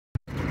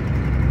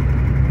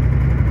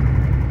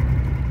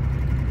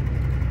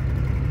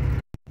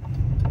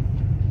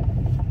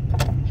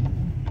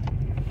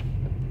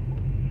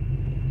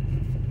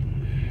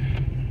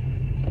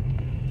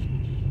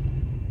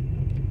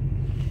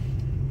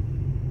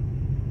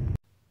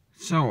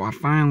So I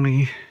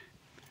finally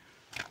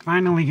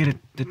get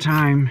the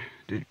time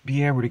to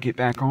be able to get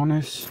back on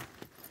this.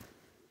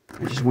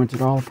 I just went to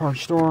the auto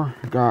parts store.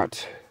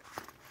 It's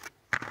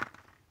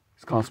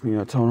cost me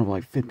a total of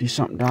like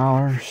 $50-something.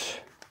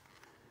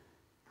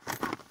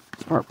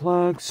 Spark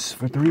plugs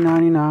for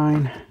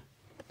 $3.99.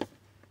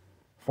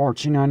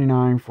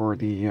 $14.99 for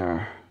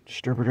the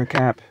distributor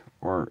cap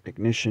or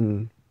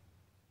ignition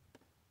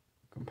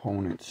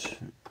components,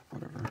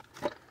 whatever.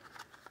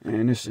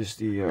 And this is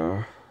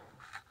the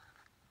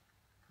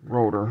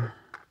rotor,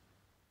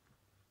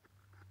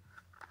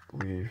 I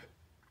believe,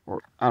 or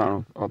I don't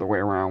know, other way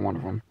around, one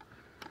of them.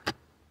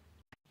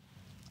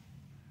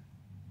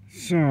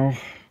 So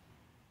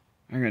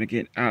I gotta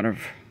get out of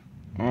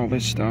all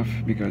this stuff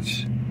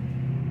because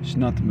it's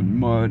nothing but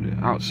mud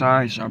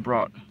outside. So I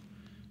brought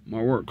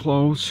my work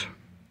clothes.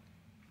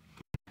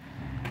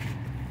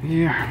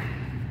 Yeah,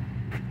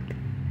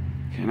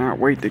 cannot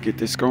wait to get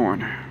this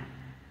going.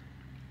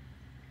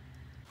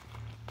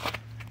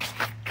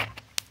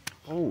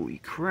 Holy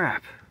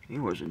crap, he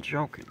wasn't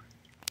joking.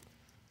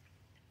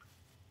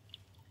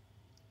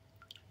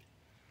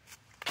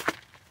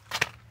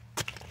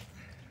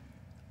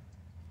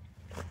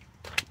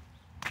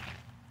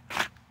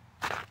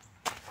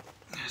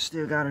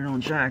 Still got it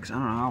on jacks. I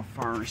don't know how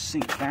far it's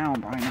sink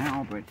down by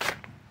now, but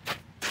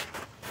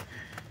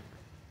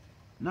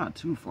not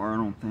too far, I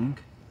don't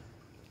think.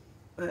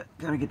 But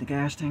gotta get the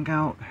gas tank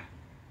out.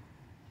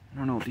 I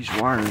don't know what these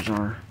wires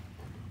are.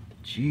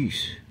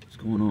 Jeez, what's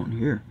going on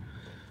here?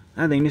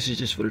 I think this is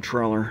just for the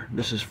trailer.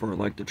 This is for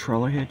like the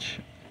trailer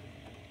hitch.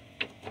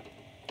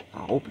 I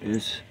hope it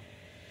is.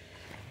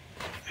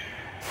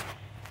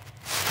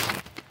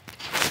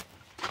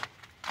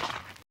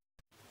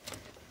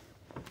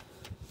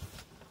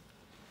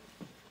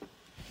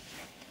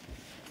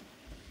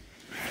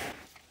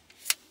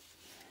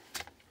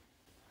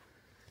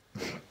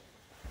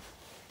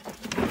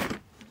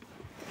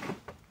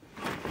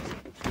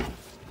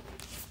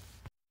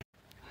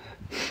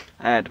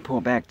 I had to pull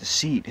back the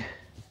seat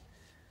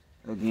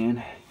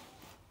again.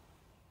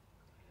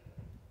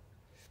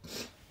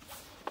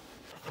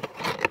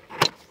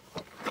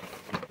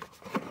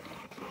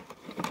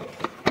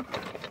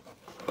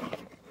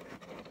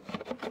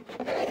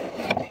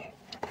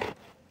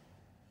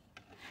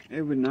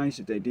 It would be nice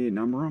if they did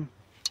number them,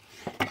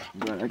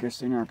 but I guess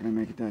they're not going to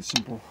make it that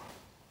simple.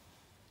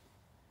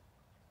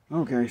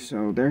 Okay,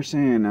 so they're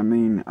saying, I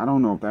mean, I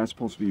don't know if that's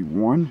supposed to be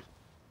 1.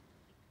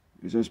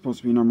 Is that supposed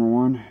to be number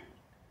 1?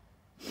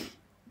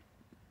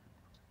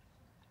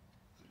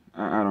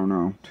 I don't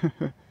know.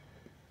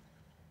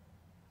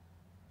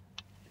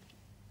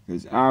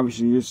 Because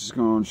obviously this is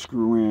going to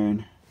screw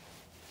in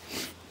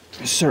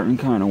a certain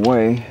kind of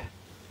way.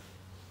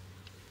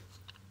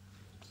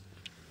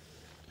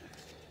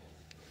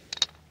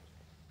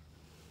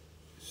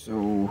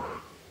 So,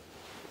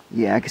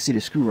 yeah, I can see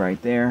the screw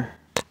right there.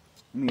 Let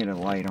me get a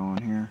light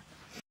on here.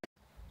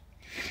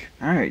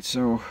 Alright,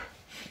 so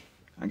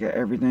I got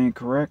everything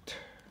correct.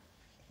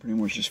 Pretty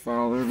much just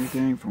followed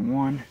everything from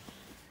 1.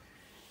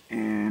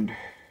 And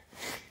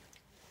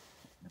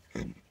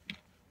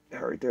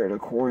right there, the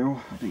coil,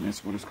 I think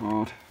that's what it's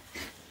called.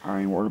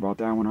 I ain't worried about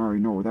that one. I already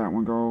know where that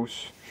one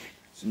goes.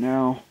 So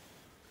now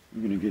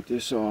I'm gonna get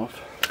this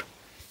off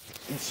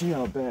and see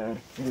how bad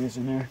it is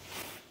in there.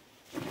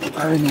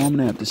 I already know I'm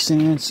gonna have to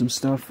sand some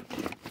stuff.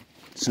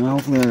 So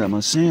hopefully I got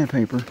my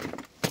sandpaper.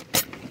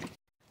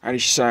 I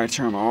just decided to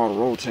turn my auto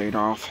rotate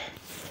off.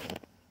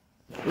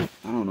 I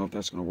don't know if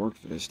that's gonna work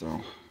for this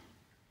though.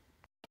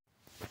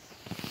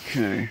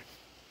 Okay.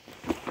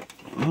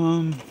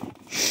 I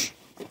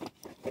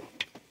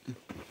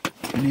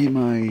need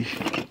my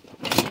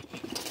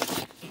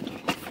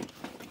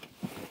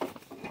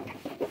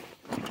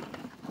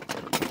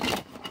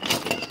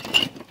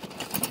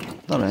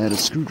thought I had a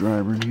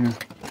screwdriver in here.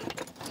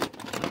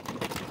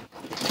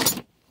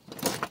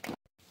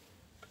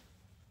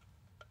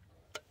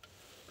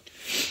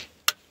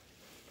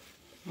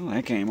 Well,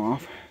 that came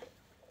off.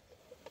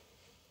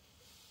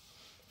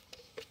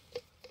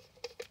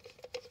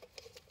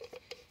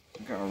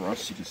 Look how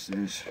rusty this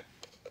is.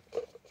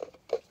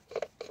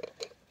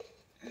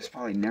 It's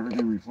probably never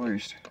been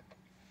replaced.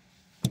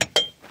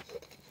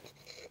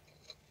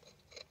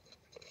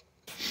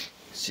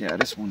 See how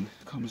this one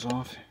comes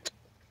off.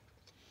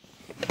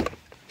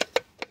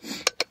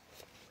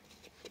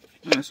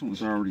 Oh, this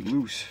one's already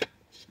loose.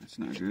 That's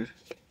not good.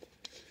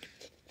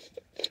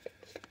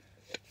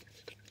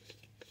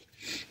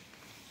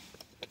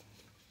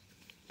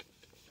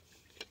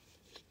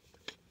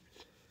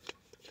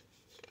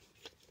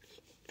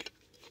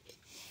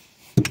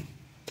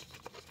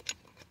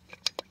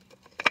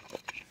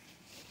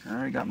 I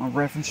already got my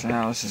reference for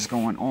how this is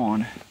going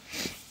on,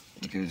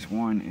 because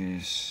one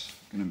is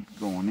going to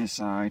go on this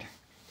side.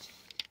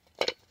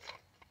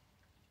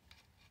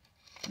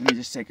 Let me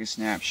just take a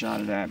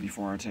snapshot of that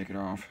before I take it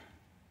off.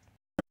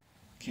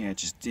 Okay, it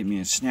just did me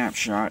a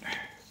snapshot.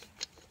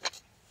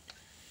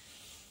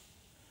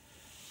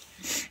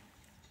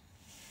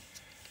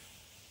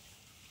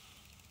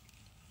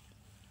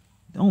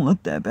 Don't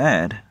look that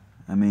bad.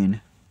 I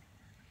mean,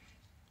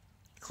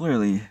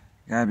 clearly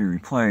gotta be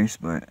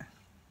replaced, but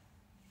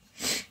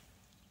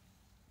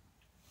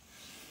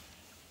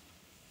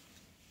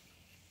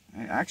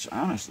actually,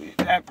 honestly,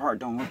 that part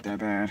don't look that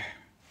bad.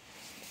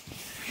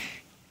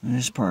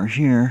 This part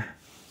here,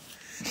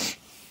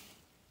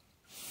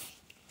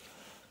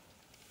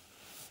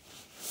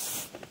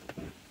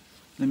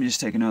 let me just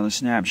take another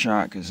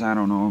snapshot, because I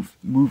don't know if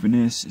moving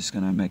this is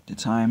gonna make the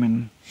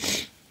timing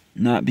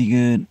not be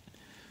good.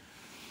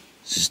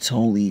 This is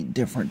totally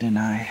different than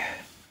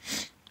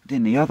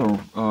the other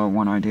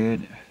one I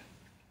did.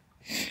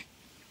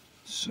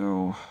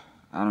 So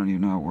I don't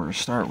even know where to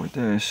start with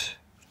this.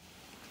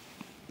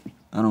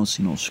 I don't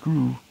see no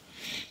screw.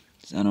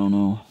 So I don't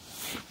know.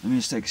 Let me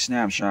just take a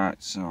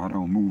snapshot so I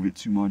don't move it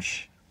too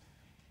much.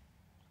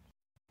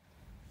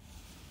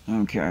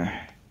 Okay.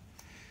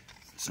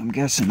 So I'm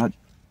guessing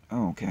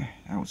oh, okay,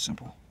 that was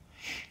simple.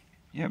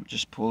 Yep,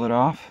 just pull it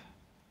off.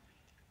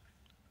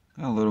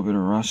 Got a little bit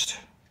of rust.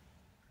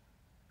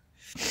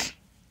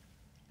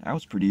 That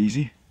was pretty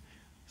easy.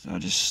 So I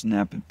just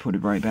snap and put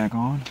it right back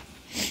on.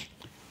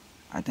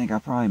 I think I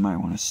probably might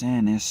want to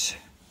sand this.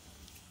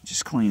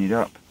 Just clean it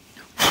up.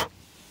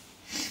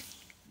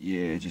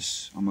 Yeah,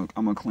 I'm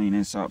gonna clean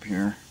this up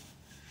here.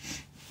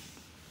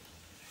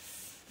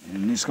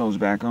 And this goes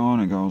back on.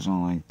 It goes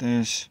on like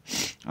this.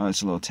 Oh,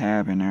 it's a little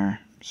tab in there,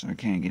 so I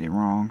can't get it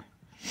wrong.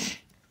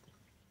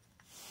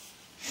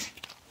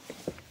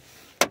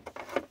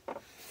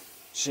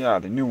 See how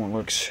the new one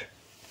looks.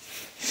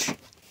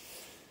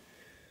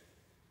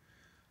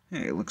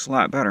 Hey, it looks a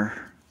lot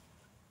better.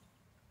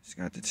 It's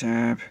got the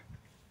tab.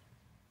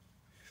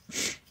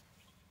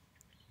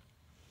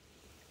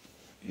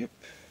 Yep.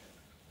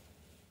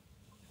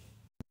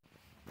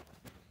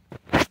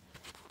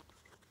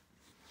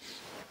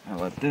 I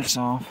let this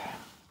off.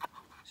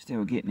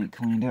 Still getting it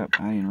cleaned up.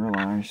 I didn't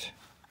realize.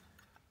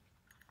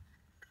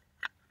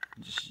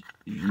 Just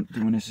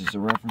doing this as a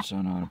reference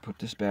on how to put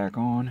this back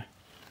on.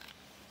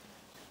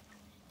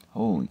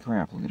 Holy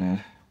crap, look at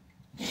that.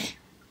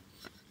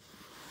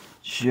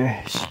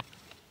 Jeez.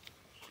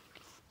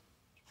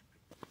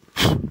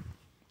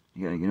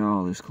 You gotta get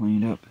all this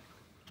cleaned up.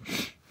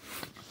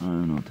 I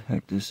don't know what the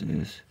heck this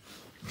is.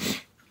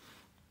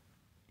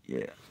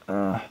 Yeah,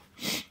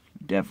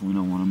 definitely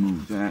don't want to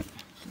move that.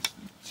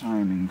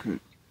 Timing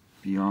could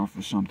be off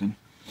or something.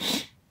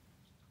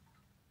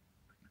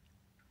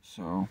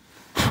 So,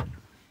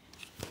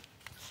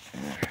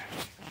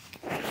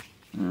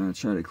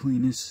 try to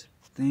clean this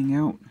thing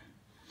out,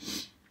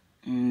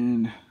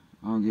 and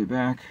I'll get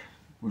back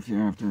with you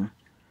after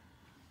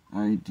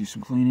I do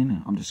some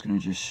cleaning. I'm just gonna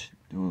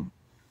do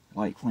a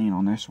light clean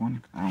on this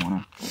one. I don't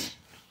want to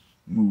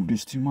move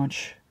this too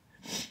much.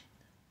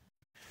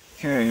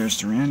 Okay,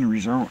 here's the end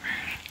result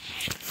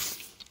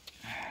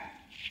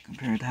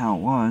compared to how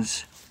it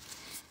was.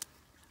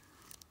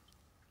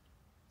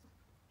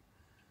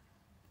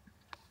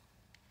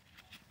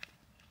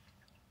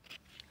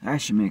 That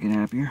should make it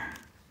happier.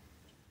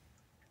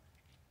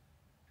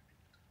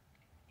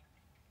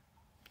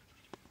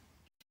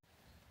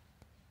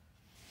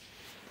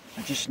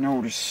 I just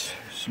noticed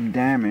some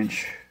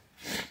damage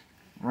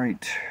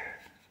right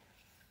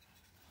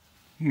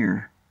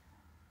here.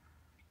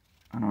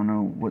 I don't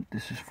know what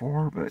this is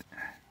for, but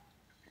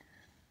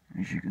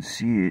as you can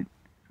see,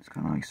 it's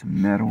kind of like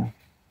some metal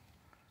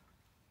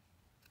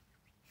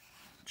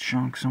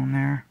chunks on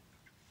there.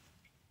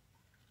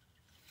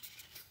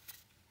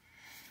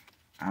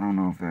 I don't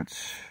know if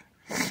that's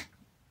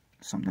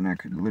something that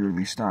could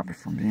literally stop it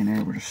from being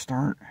able to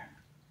start.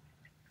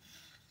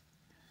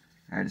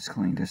 I just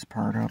cleaned this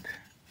part up.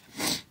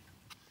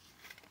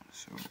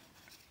 So,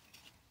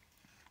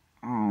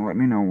 let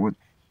me know what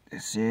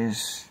this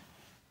is.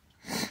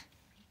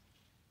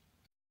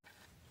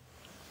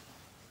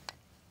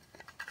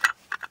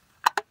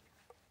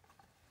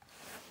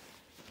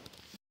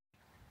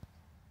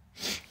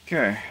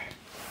 Okay,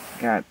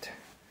 got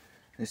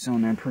this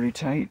on there pretty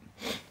tight.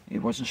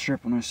 It wasn't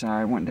stripped on the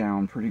side, went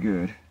down pretty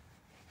good.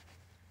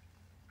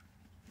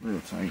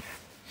 Real tight.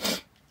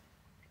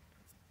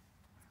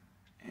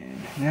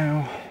 And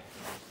now,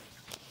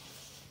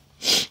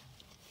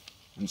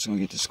 I'm just gonna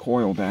get this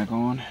coil back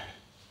on.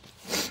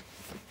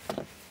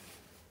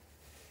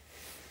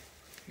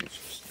 Get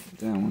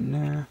that one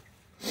there.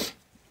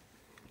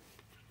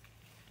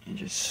 And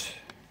just,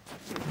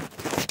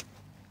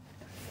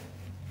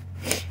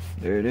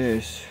 there it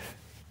is.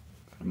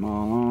 Got them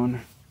all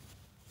on.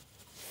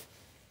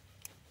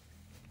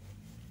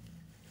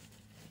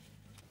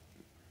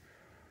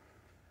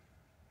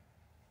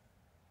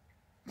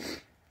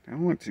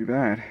 That don't look too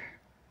bad.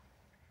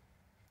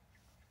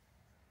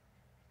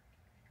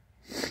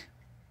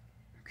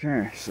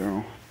 Okay,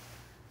 so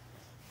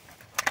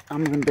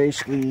I'm gonna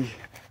basically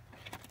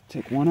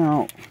take one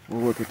out.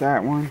 We'll look at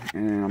that one,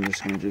 and then I'm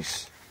just gonna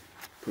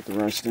put the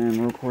rest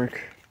in real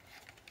quick.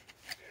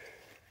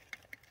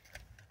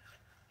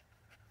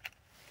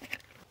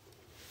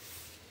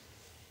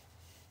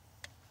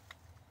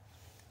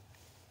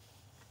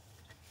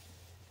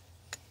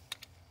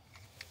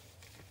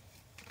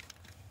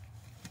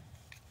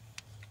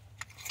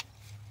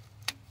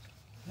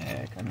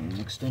 an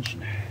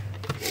extension.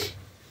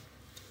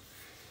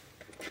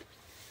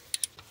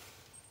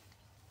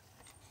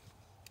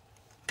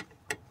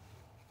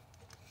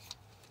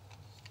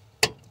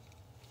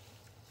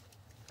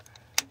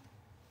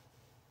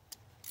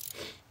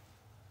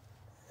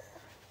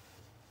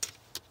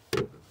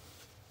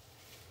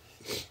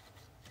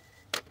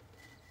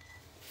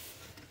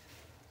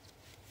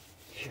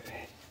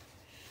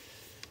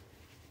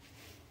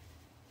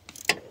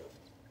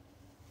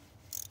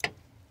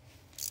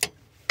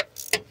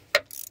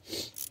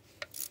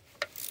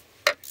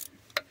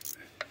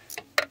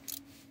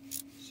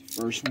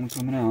 First one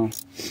coming out,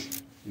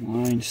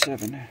 line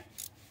 7.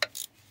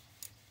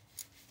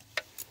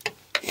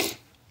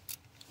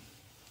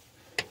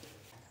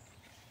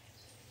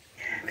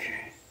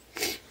 Okay.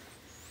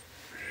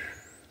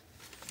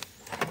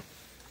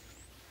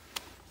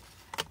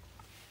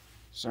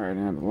 Sorry I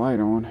didn't have the light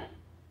on.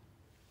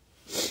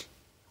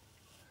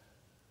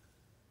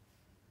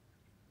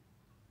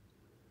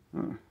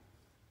 Huh.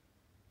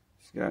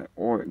 It's got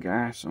oil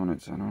gas on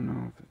it, so I don't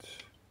know if it's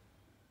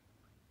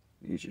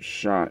needs a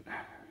shot.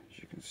 As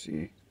you can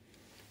see,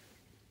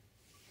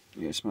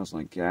 yeah, it smells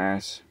like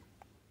gas.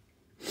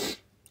 I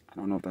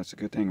don't know if that's a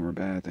good thing or a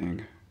bad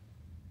thing.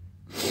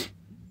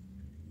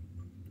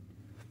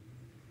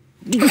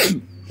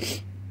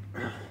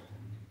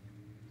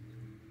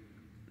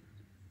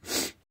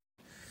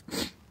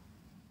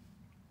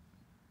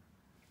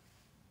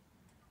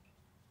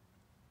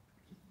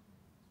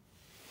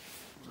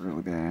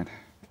 Really bad.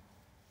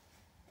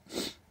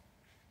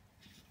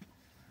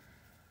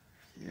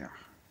 Yeah.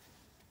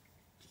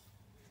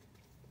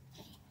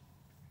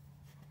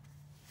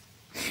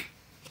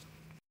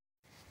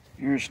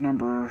 Here's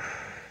number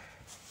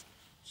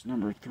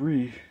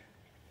 3.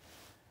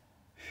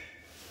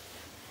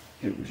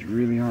 It was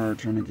really hard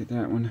trying to get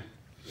that one.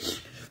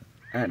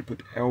 I had to put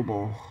the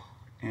elbow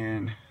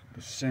in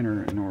the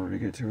center in order to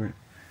get to it.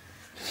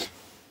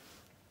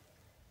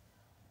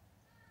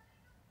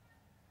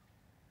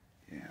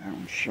 Yeah, that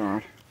one's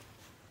shot.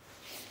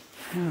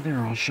 Oh, they're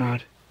all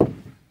shot.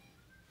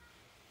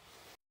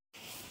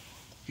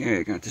 Okay,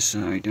 I got this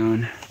side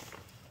done.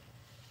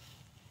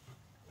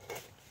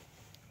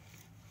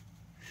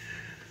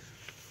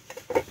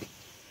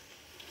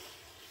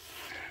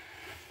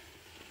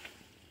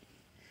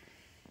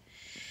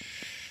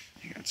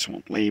 This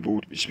one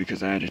labeled just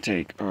because I had to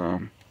take 2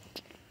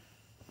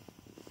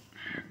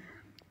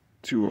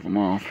 of them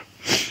off.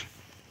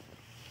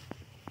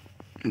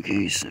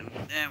 Okay, so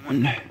that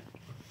one,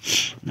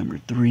 number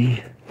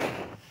 3, right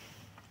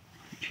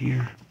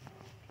here.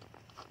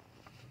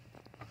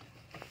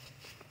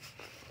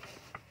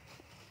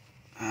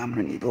 I'm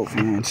gonna need both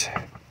hands.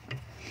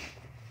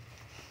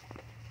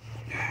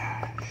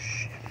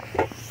 Shit.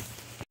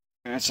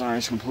 That side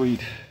is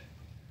complete.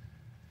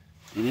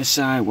 And this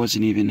side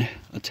wasn't even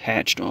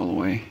attached all the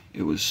way.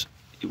 It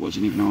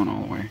wasn't even on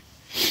all the way.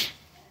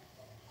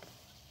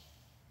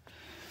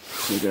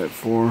 So we got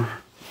 4.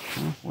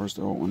 Oh, where's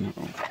the old one?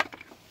 Oh.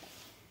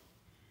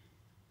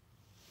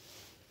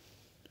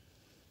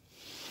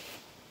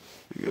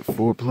 We got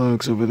 4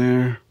 plugs over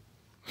there.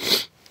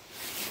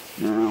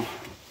 Now,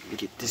 we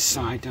get this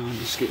side done.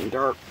 It's getting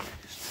dark.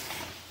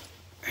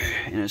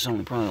 And it's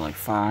only probably like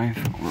 5.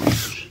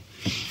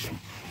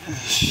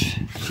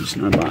 It's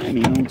not buying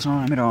me no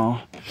time at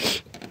all.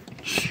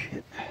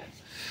 Shit.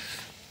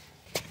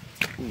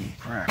 Oh,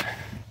 crap.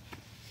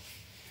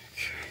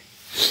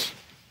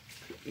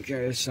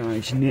 Okay, this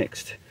side's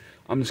next.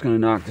 I'm just gonna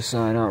knock the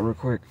side out real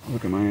quick.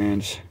 Look at my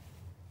hands.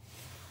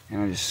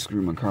 And I just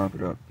screwed my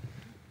carpet up.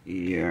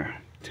 Yeah.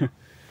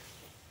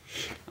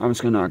 I'm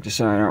just gonna knock the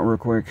side out real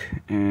quick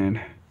and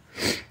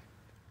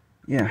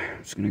yeah,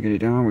 just gonna get it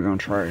done. We're gonna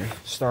try to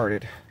start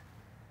it.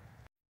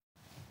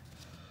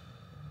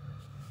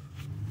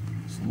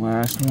 It's the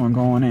last one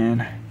going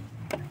in.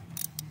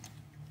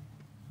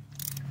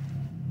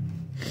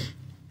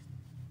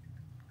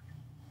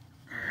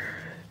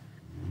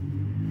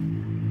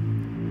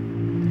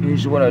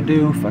 Here's what I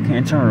do if I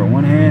can't turn it with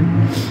one hand.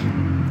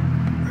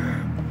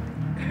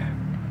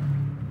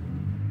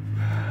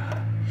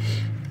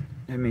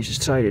 That means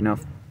it's tight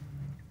enough.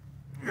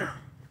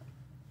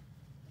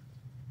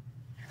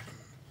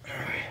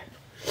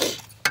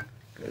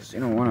 Because you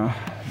don't want to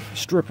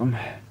strip them.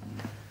 I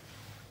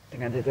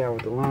think I did that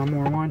with the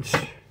lawnmower once.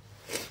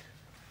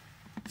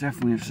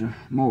 Definitely it's a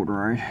motor,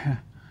 right?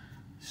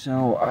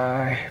 So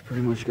I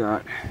pretty much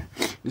got,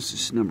 this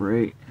is number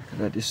 8.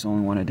 Because this is the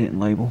only one I didn't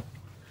label.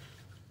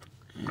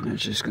 And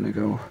it's just gonna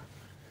go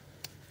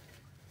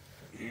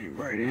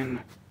right in.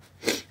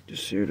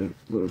 Just hear the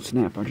little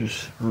snap I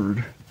just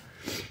heard.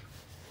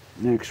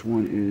 Next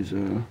one is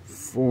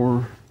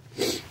 4.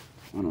 I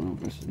don't know if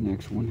that's the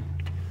next one.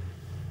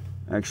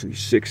 Actually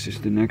 6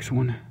 is the next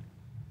one.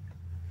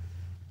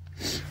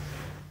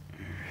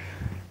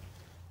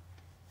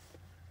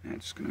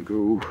 That's gonna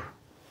go.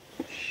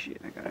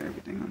 Shit, I got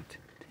everything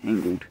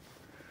untangled.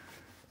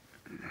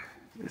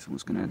 This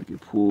one's gonna have to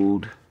get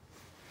pulled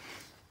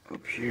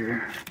up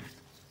here.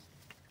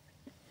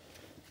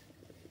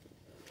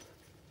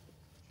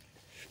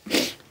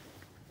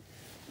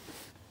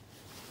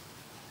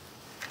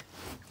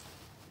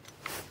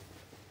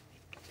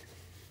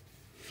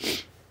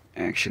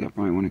 Actually, I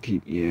probably want to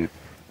keep, yeah,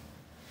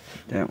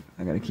 that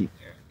I gotta keep.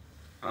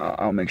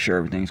 I'll make sure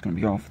everything's gonna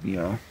be off the.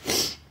 Yeah,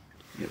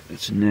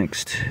 it's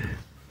next.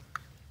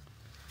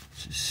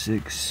 This is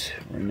 6,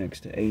 right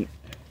next to 8.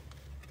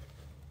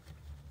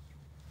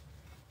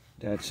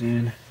 That's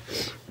in.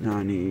 Now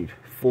I need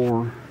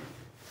 4,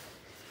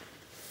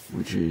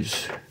 which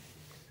is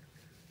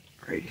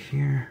right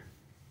here.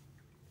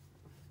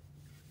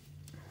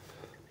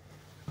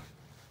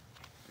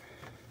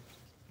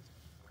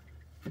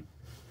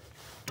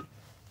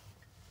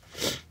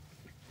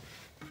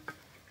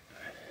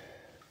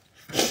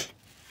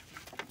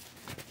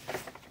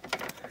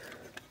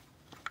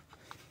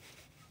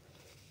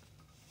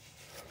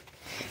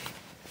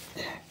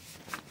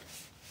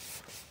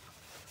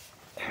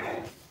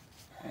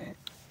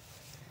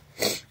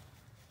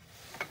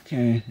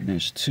 Okay, and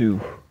there's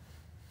 2.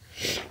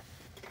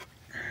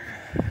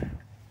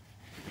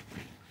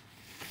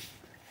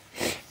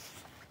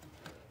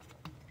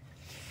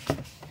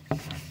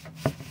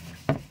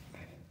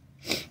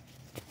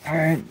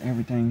 Alright,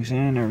 everything's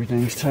in,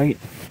 everything's tight.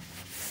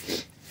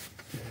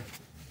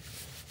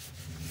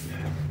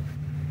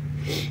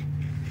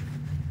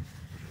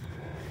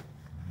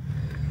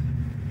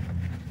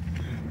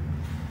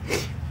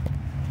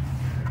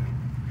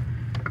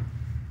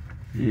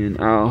 And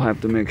I'll have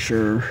to make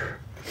sure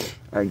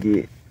I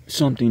get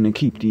something to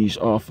keep these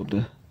off of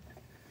the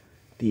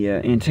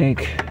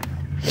intake.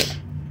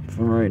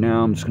 For right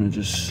now, I'm just gonna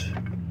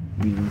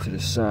leave them to the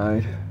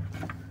side.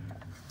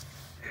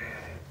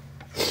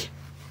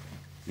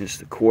 Just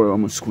the coil,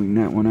 I'm gonna swing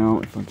that one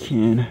out if I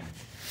can.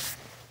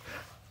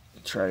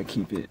 Try to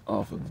keep it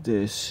off of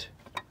this.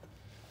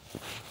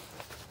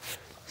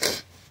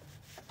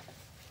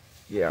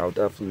 Yeah, I'll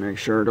definitely make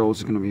sure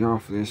those are gonna be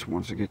off of this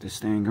once I get this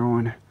thing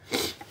going.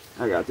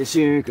 I got this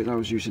here because I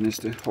was using this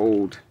to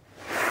hold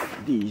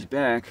these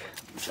back,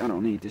 which I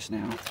don't need this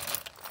now.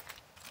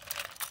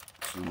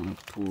 So I'm gonna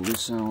pull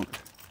this out.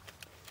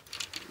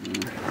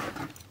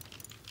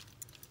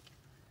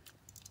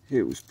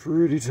 It was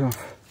pretty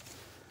tough.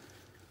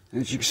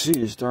 As you can see,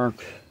 it's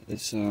dark.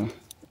 It's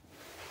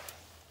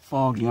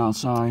foggy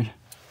outside.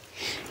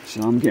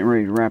 So I'm getting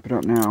ready to wrap it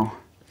up now.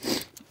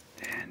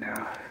 And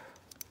I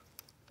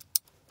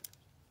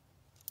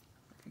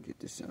can get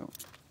this out.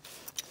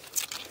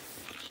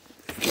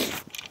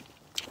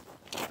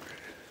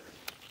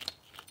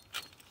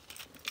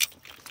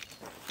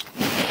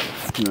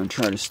 I'm gonna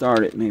try to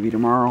start it maybe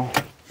tomorrow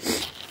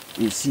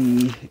and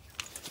see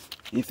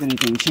if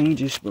anything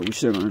changes, but we're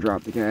still gonna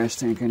drop the gas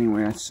tank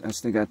anyway. I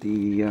still got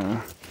the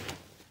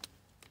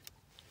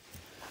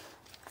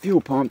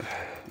fuel pump.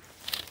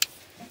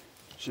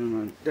 It's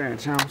in my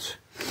dad's house.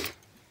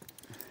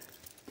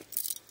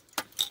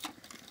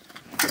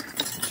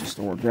 Just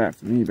ordered that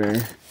from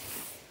eBay.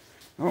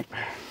 Oh,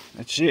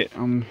 that's it.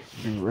 I'm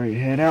ready to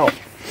head out.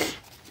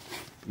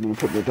 I'm gonna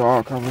put the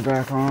dog cover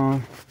back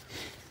on.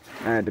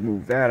 I had to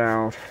move that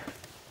out,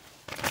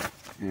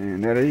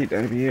 and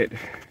that'll be it.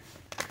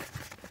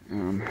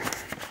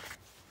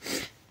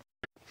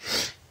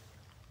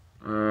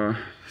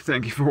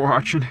 Thank you for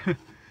watching.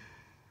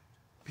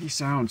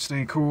 Peace out and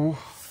stay cool.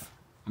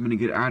 I'm gonna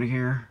get out of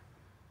here.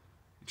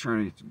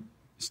 Try to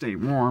stay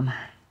warm,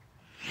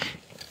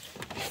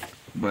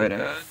 but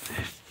at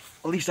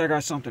least I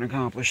got something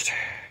accomplished.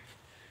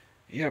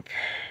 Yep.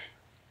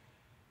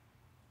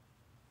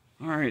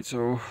 All right,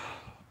 so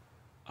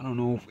I don't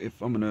know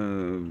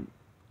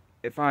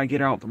if I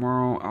get out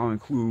tomorrow, I'll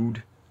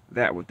include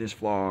that with this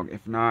vlog.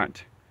 If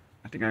not,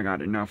 I think I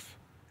got enough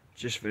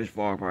just for this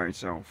vlog by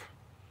itself.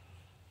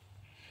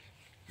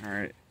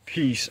 Alright,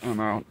 peace, I'm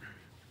out.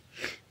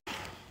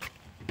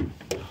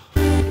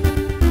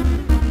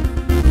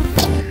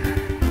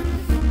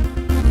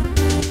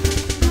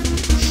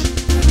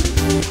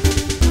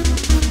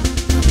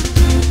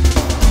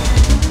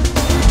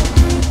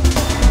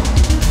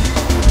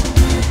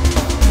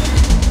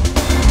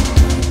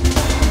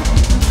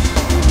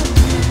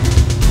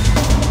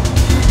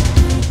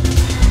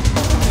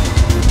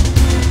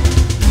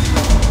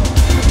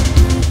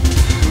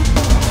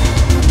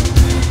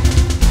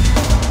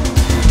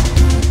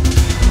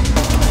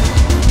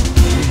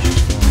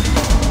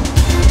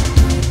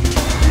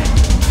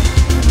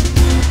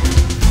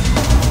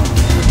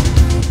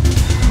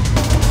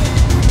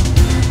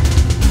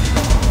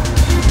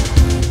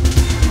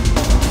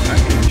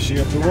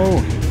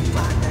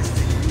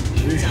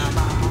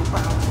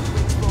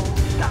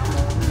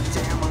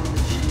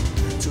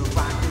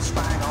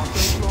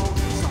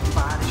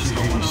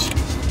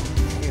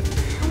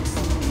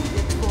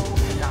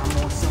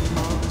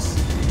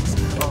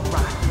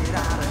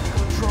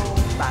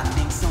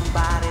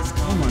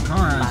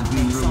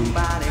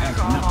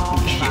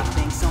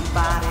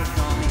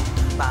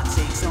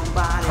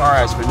 Car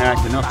has been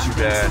acting up too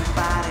bad.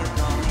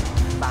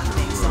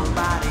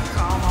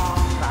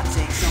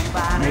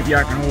 Maybe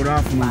I can hold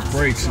off on those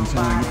brakes until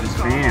I get this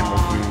van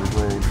hopefully on the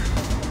road.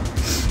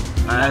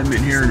 I haven't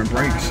been hearing the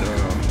brakes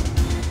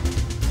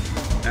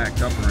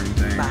act up or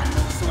anything,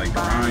 like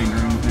grind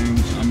or anything.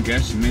 So I'm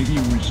guessing maybe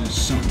it was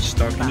just something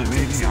stuck in it,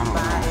 maybe, I don't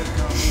know.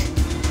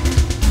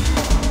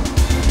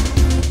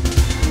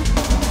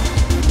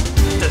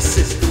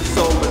 system,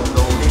 so